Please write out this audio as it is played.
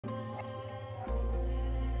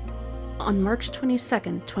On March 22,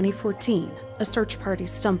 2014, a search party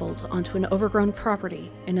stumbled onto an overgrown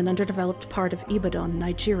property in an underdeveloped part of Ibadan,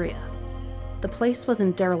 Nigeria. The place was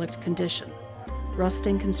in derelict condition.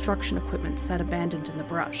 Rusting construction equipment sat abandoned in the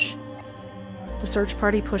brush. The search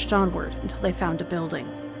party pushed onward until they found a building.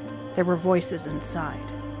 There were voices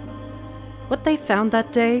inside. What they found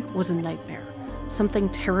that day was a nightmare, something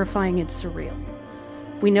terrifying and surreal.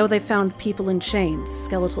 We know they found people in chains,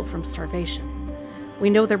 skeletal from starvation. We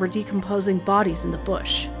know there were decomposing bodies in the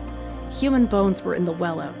bush. Human bones were in the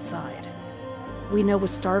well outside. We know a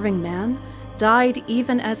starving man died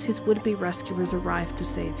even as his would-be rescuers arrived to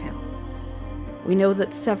save him. We know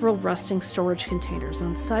that several rusting storage containers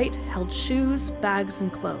on site held shoes, bags,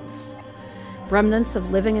 and clothes. Remnants of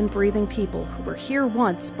living and breathing people who were here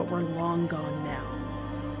once but were long gone now.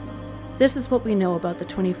 This is what we know about the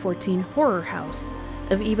 2014 Horror House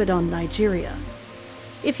of Ibadan, Nigeria.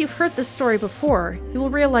 If you've heard this story before, you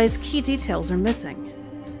will realize key details are missing.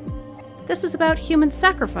 This is about human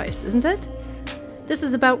sacrifice, isn't it? This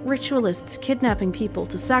is about ritualists kidnapping people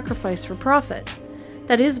to sacrifice for profit.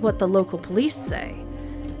 That is what the local police say.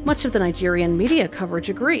 Much of the Nigerian media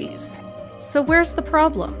coverage agrees. So where's the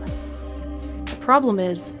problem? The problem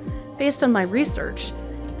is, based on my research,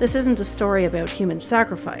 this isn't a story about human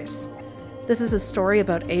sacrifice. This is a story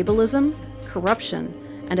about ableism, corruption,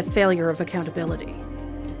 and a failure of accountability.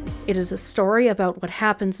 It is a story about what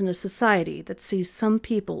happens in a society that sees some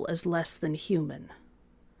people as less than human.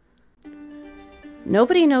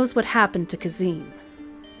 Nobody knows what happened to Kazim.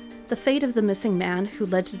 The fate of the missing man who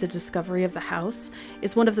led to the discovery of the house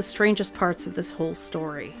is one of the strangest parts of this whole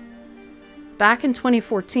story. Back in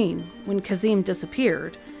 2014, when Kazim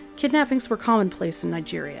disappeared, kidnappings were commonplace in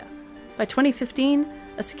Nigeria. By 2015,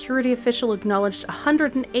 a security official acknowledged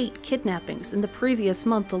 108 kidnappings in the previous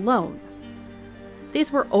month alone.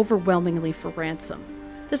 These were overwhelmingly for ransom.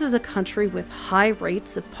 This is a country with high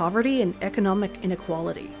rates of poverty and economic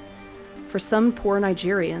inequality. For some poor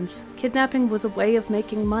Nigerians, kidnapping was a way of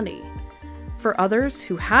making money. For others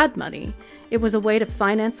who had money, it was a way to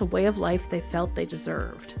finance a way of life they felt they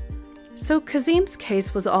deserved. So Kazim's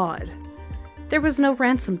case was odd. There was no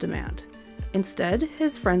ransom demand. Instead,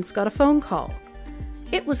 his friends got a phone call.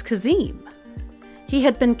 It was Kazim. He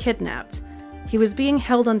had been kidnapped. He was being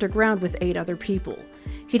held underground with 8 other people.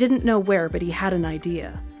 He didn't know where, but he had an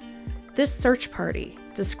idea. This search party,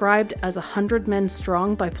 described as 100 men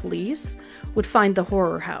strong by police, would find the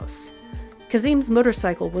horror house. Kazim's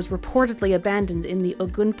motorcycle was reportedly abandoned in the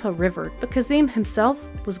Ogunpa River, but Kazim himself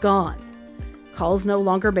was gone. Calls no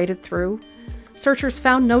longer made it through. Searchers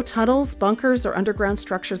found no tunnels, bunkers, or underground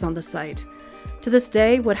structures on the site. To this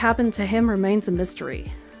day, what happened to him remains a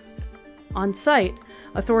mystery. On site,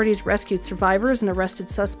 authorities rescued survivors and arrested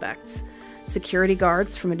suspects, security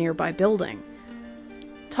guards from a nearby building.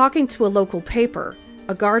 Talking to a local paper,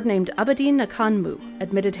 a guard named Abedin Akanmu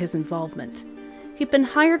admitted his involvement. He'd been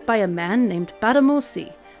hired by a man named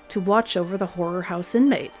Badamosi to watch over the horror house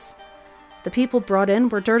inmates. The people brought in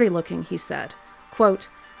were dirty-looking, he said. Quote,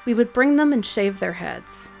 "We would bring them and shave their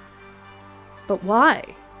heads." But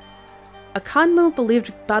why? Akanmu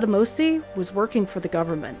believed Badamosi was working for the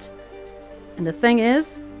government. And the thing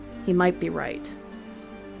is, he might be right.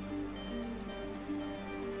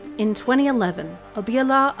 In 2011,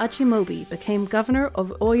 Abiola Ajimobi became governor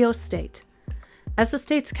of Oyo State. As the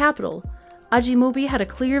state's capital, Ajimobi had a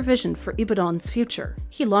clear vision for Ibadan's future.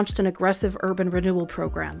 He launched an aggressive urban renewal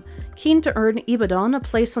program, keen to earn Ibadan a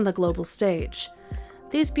place on the global stage.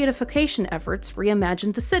 These beautification efforts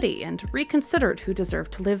reimagined the city and reconsidered who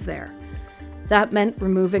deserved to live there. That meant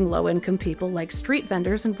removing low-income people like street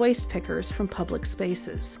vendors and waste pickers from public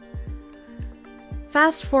spaces.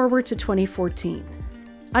 Fast forward to 2014.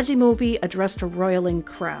 Ajimobi addressed a roiling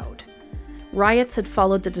crowd. Riots had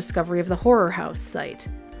followed the discovery of the horror house site.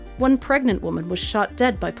 One pregnant woman was shot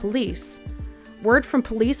dead by police. Word from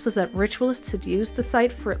police was that ritualists had used the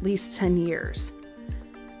site for at least 10 years.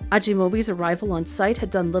 Ajimobi's arrival on site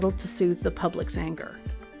had done little to soothe the public's anger.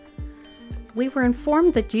 "We were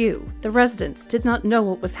informed that you, the residents, did not know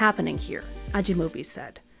what was happening here," Ajimobi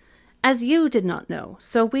said. "As you did not know,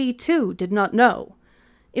 so we too did not know.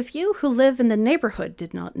 If you who live in the neighborhood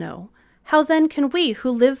did not know, how then can we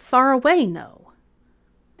who live far away know?"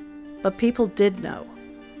 But people did know.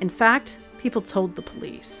 In fact, people told the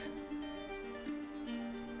police.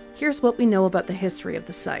 Here's what we know about the history of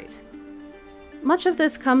the site. Much of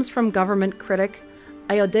this comes from government critic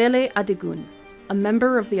Ayodele Adigun, a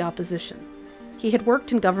member of the opposition. He had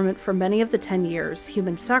worked in government for many of the 10 years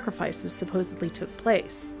human sacrifices supposedly took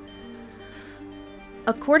place.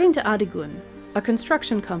 According to Adigun, a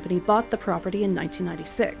construction company bought the property in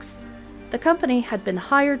 1996. The company had been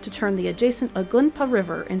hired to turn the adjacent Agunpa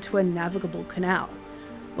River into a navigable canal.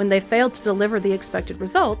 When they failed to deliver the expected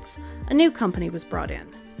results, a new company was brought in.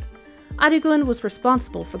 Adigun was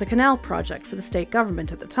responsible for the canal project for the state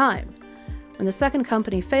government at the time. When the second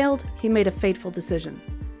company failed, he made a fateful decision.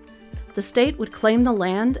 The state would claim the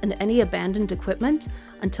land and any abandoned equipment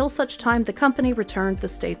until such time the company returned the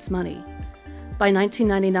state's money. By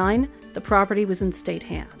 1999, the property was in state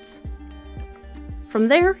hands. From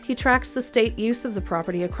there, he tracks the state use of the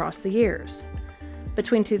property across the years.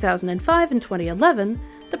 Between 2005 and 2011,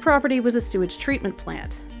 the property was a sewage treatment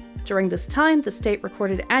plant. During this time, the state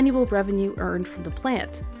recorded annual revenue earned from the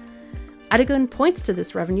plant. Adigun points to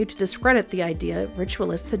this revenue to discredit the idea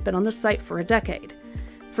ritualists had been on the site for a decade.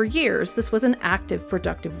 For years, this was an active,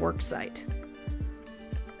 productive work site.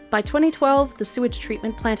 By 2012, the sewage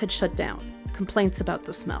treatment plant had shut down, complaints about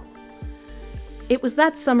the smell. It was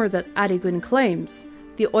that summer that Adigun claims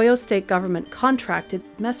the Oyo state government contracted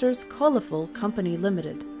Messrs. Colorful Company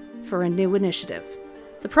Limited for a new initiative.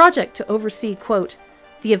 The project to oversee, quote,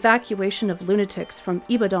 the evacuation of lunatics from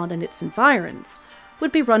Ibadan and its environs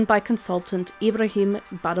would be run by consultant Ibrahim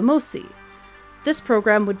Badamosi. This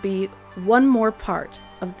program would be one more part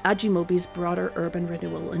of Ajimobi's broader urban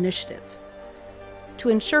renewal initiative. To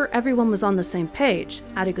ensure everyone was on the same page,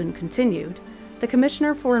 Adigun continued, the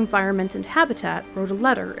Commissioner for Environment and Habitat wrote a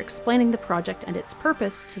letter explaining the project and its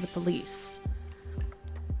purpose to the police.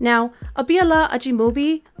 Now, Abiola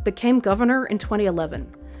Ajimobi became governor in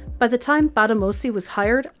 2011. By the time Badamosi was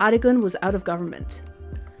hired, Adigun was out of government.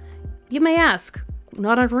 You may ask,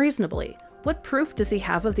 not unreasonably, what proof does he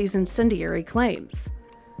have of these incendiary claims?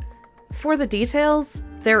 For the details,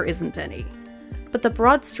 there isn't any. But the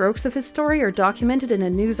broad strokes of his story are documented in a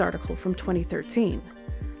news article from 2013.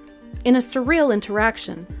 In a surreal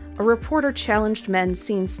interaction, a reporter challenged men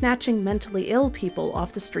seen snatching mentally ill people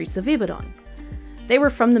off the streets of Ibadan. They were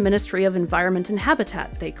from the Ministry of Environment and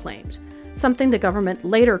Habitat, they claimed, something the government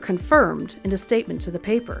later confirmed in a statement to the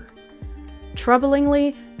paper.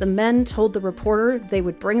 Troublingly, the men told the reporter they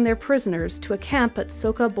would bring their prisoners to a camp at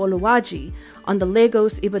Soka Boluwaji on the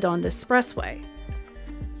Lagos-Ibadan Expressway.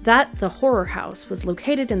 That the Horror House was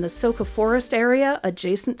located in the Soka Forest area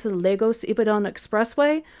adjacent to the Lagos-Ibadan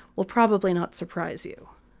Expressway will probably not surprise you.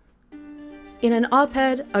 In an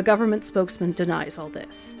op-ed, a government spokesman denies all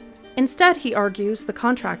this. Instead, he argues the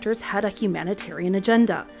contractors had a humanitarian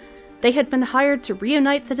agenda. They had been hired to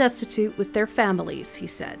reunite the destitute with their families, he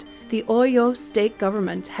said. The Oyo state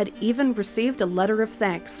government had even received a letter of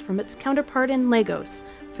thanks from its counterpart in Lagos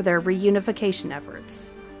for their reunification efforts.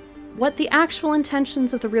 What the actual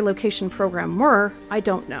intentions of the relocation program were, I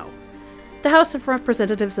don't know. The House of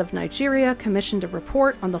Representatives of Nigeria commissioned a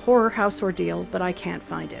report on the Horror House ordeal, but I can't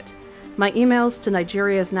find it. My emails to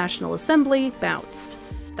Nigeria's National Assembly bounced.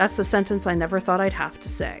 That's the sentence I never thought I'd have to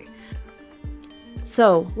say.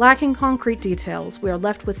 So, lacking concrete details, we are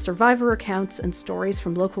left with survivor accounts and stories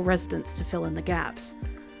from local residents to fill in the gaps.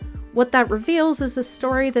 What that reveals is a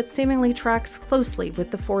story that seemingly tracks closely with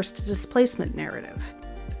the forced displacement narrative.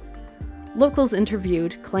 Locals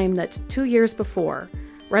interviewed claim that 2 years before,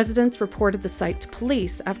 residents reported the site to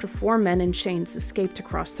police after 4 men in chains escaped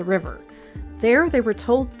across the river. There, they were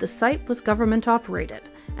told the site was government-operated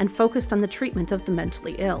and focused on the treatment of the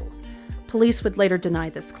mentally ill. Police would later deny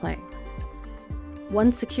this claim.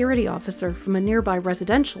 One security officer from a nearby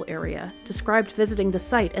residential area described visiting the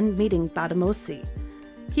site and meeting Badamosi.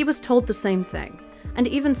 He was told the same thing, and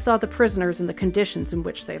even saw the prisoners and the conditions in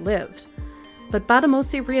which they lived. But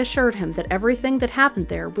Badamosi reassured him that everything that happened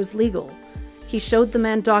there was legal. He showed the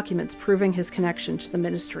man documents proving his connection to the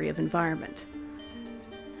Ministry of Environment.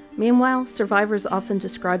 Meanwhile, survivors often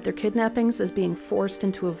described their kidnappings as being forced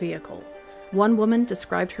into a vehicle. One woman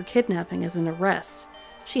described her kidnapping as an arrest.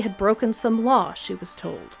 She had broken some law, she was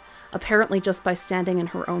told, apparently just by standing in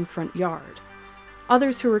her own front yard.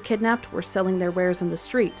 Others who were kidnapped were selling their wares on the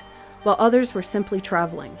street, while others were simply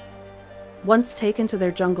traveling. Once taken to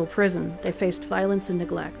their jungle prison, they faced violence and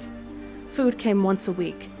neglect. Food came once a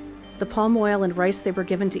week. The palm oil and rice they were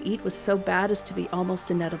given to eat was so bad as to be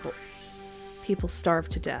almost inedible. People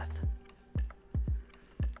starved to death.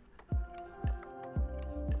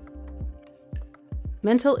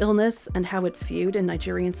 Mental illness and how it's viewed in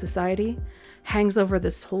Nigerian society hangs over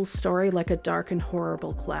this whole story like a dark and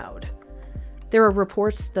horrible cloud. There are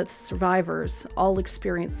reports that the survivors all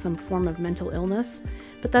experienced some form of mental illness,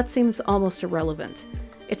 but that seems almost irrelevant.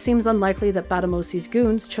 It seems unlikely that Badamosi's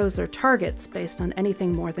goons chose their targets based on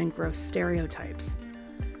anything more than gross stereotypes.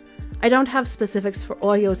 I don't have specifics for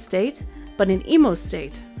Oyo State, but in Imo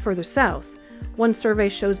State, further south, one survey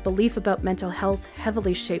shows belief about mental health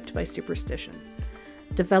heavily shaped by superstition.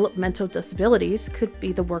 developmental disabilities could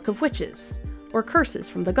be the work of witches, or curses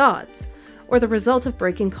from the gods, or the result of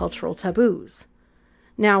breaking cultural taboos.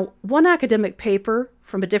 Now, one academic paper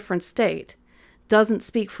from a different state doesn't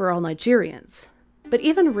speak for all Nigerians, but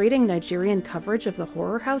even reading Nigerian coverage of the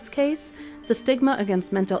Horror House case, the stigma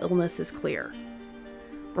against mental illness is clear.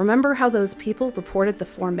 Remember how those people reported the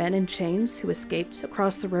 4 men in chains who escaped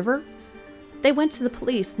across the river? They went to the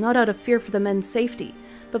police not out of fear for the men's safety,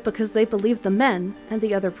 but because they believed the men and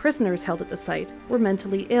the other prisoners held at the site were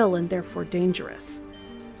mentally ill and therefore dangerous.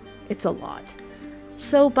 It's a lot.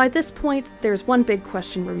 So by this point, there's one big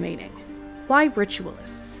question remaining. Why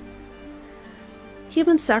ritualists?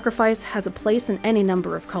 Human sacrifice has a place in any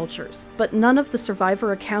number of cultures, but none of the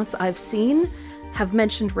survivor accounts I've seen have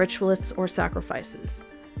mentioned ritualists or sacrifices.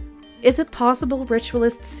 Is it possible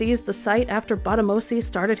ritualists seized the site after Badamosi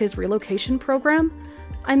started his relocation program?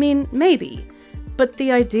 I mean, maybe. But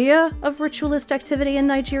the idea of ritualist activity in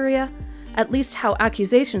Nigeria, at least how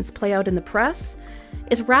accusations play out in the press,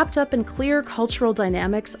 is wrapped up in clear cultural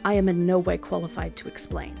dynamics I am in no way qualified to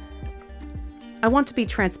explain. I want to be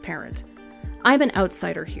transparent. I'm an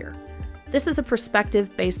outsider here. This is a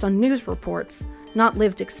perspective based on news reports, not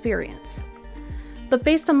lived experience. But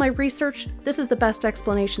based on my research, this is the best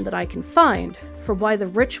explanation that I can find for why the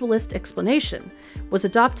ritualist explanation was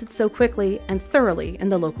adopted so quickly and thoroughly in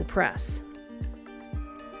the local press.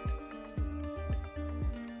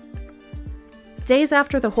 Days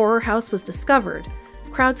after the horror house was discovered,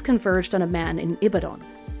 crowds converged on a man in Ibadan.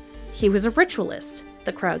 He was a ritualist,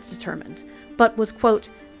 the crowds determined, but was, quote,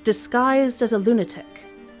 disguised as a lunatic.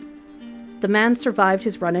 The man survived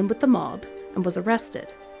his run-in with the mob and was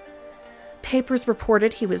arrested. Papers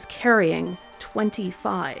reported he was carrying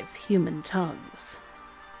 25 human tongues.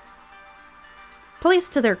 Police,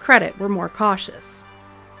 to their credit, were more cautious.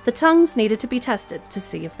 The tongues needed to be tested to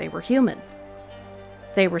see if they were human.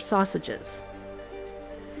 They were sausages.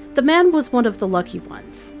 The man was one of the lucky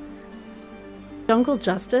ones. Jungle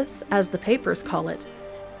justice, as the papers call it,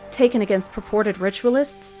 taken against purported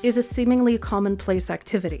ritualists, is a seemingly commonplace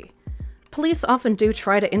activity. Police often do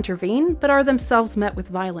try to intervene, but are themselves met with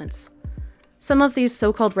violence. Some of these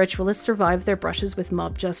so-called ritualists survive their brushes with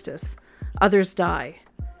mob justice. Others die.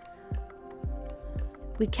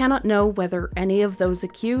 We cannot know whether any of those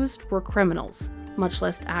accused were criminals, much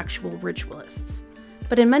less actual ritualists.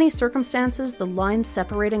 But in many circumstances, the line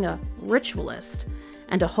separating a ritualist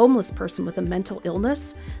and a homeless person with a mental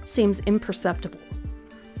illness seems imperceptible.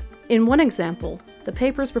 In one example, the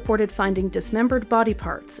papers reported finding dismembered body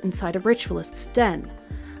parts inside a ritualist's den,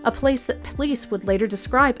 a place that police would later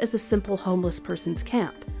describe as a simple homeless person's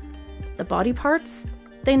camp. The body parts?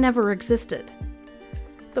 They never existed.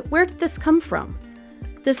 But where did this come from?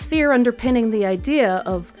 This fear underpinning the idea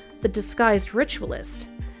of the disguised ritualist,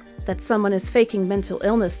 that someone is faking mental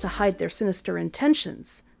illness to hide their sinister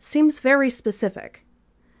intentions, seems very specific.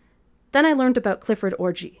 Then I learned about Clifford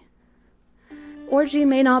Orji. Orji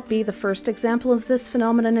may not be the first example of this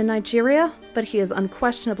phenomenon in Nigeria, but he is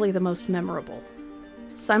unquestionably the most memorable.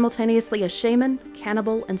 Simultaneously a shaman,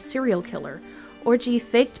 cannibal, and serial killer, Orji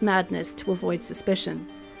faked madness to avoid suspicion.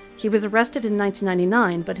 He was arrested in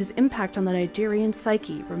 1999, but his impact on the Nigerian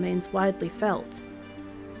psyche remains widely felt.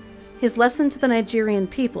 His lesson to the Nigerian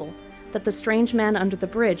people, that the strange man under the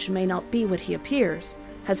bridge may not be what he appears,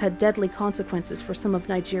 has had deadly consequences for some of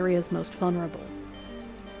Nigeria's most vulnerable.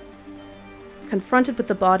 Confronted with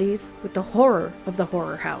the bodies, with the horror of the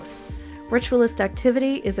horror house, ritualist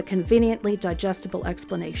activity is a conveniently digestible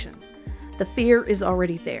explanation. The fear is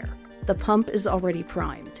already there. The pump is already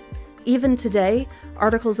primed. Even today,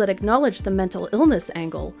 articles that acknowledge the mental illness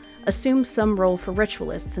angle assume some role for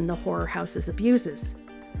ritualists in the horror house's abuses.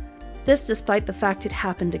 This despite the fact it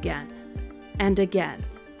happened again, and again,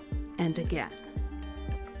 and again.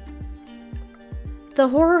 The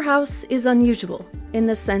horror house is unusual in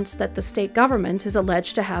the sense that the state government is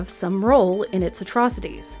alleged to have some role in its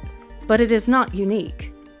atrocities, but it is not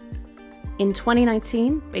unique. In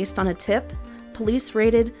 2019, based on a tip, police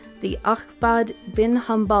raided the Ahmad bin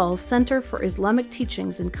Hanbal Center for Islamic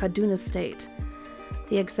Teachings in Kaduna State.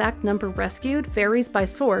 The exact number rescued varies by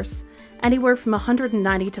source. Anywhere from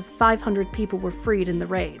 190 to 500 people were freed in the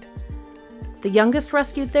raid. The youngest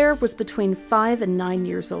rescued there was between 5 and 9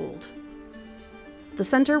 years old. The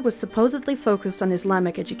center was supposedly focused on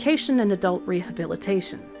Islamic education and adult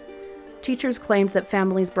rehabilitation. Teachers claimed that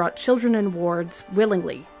families brought children in wards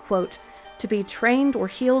willingly, quote, to be trained or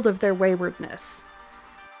healed of their waywardness.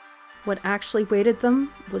 What actually waited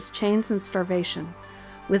them was chains and starvation,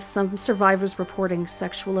 with some survivors reporting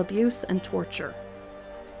sexual abuse and torture.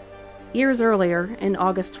 Years earlier, in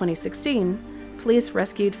August 2016, police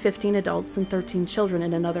rescued 15 adults and 13 children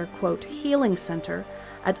in another, quote, healing center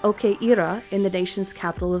at Oke-Ira in the nation's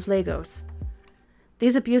capital of Lagos.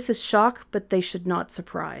 These abuses shock, but they should not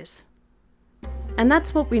surprise. And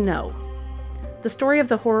that's what we know. The story of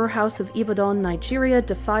the Horror House of Ibadan, Nigeria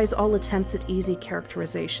defies all attempts at easy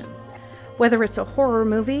characterization. Whether it's a horror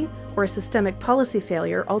movie or a systemic policy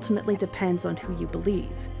failure ultimately depends on who you believe.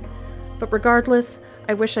 But regardless,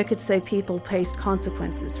 I wish I could say people faced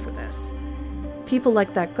consequences for this. People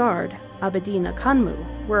like that guard, Abedina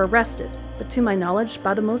Kanmu, were arrested, but to my knowledge,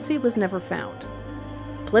 Badamosi was never found.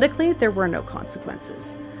 Politically, there were no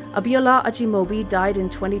consequences. Abiola Ajimobi died in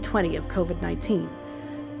 2020 of COVID-19.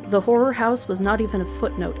 The Horror House was not even a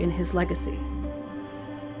footnote in his legacy.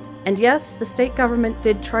 And yes, the state government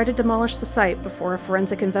did try to demolish the site before a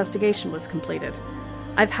forensic investigation was completed.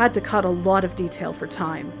 I've had to cut a lot of detail for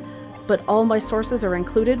time, but all my sources are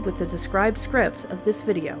included with the described script of this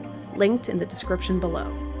video, linked in the description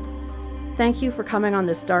below. Thank you for coming on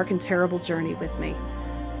this dark and terrible journey with me.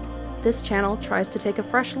 This channel tries to take a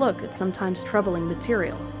fresh look at sometimes troubling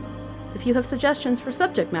material. If you have suggestions for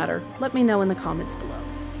subject matter, let me know in the comments below.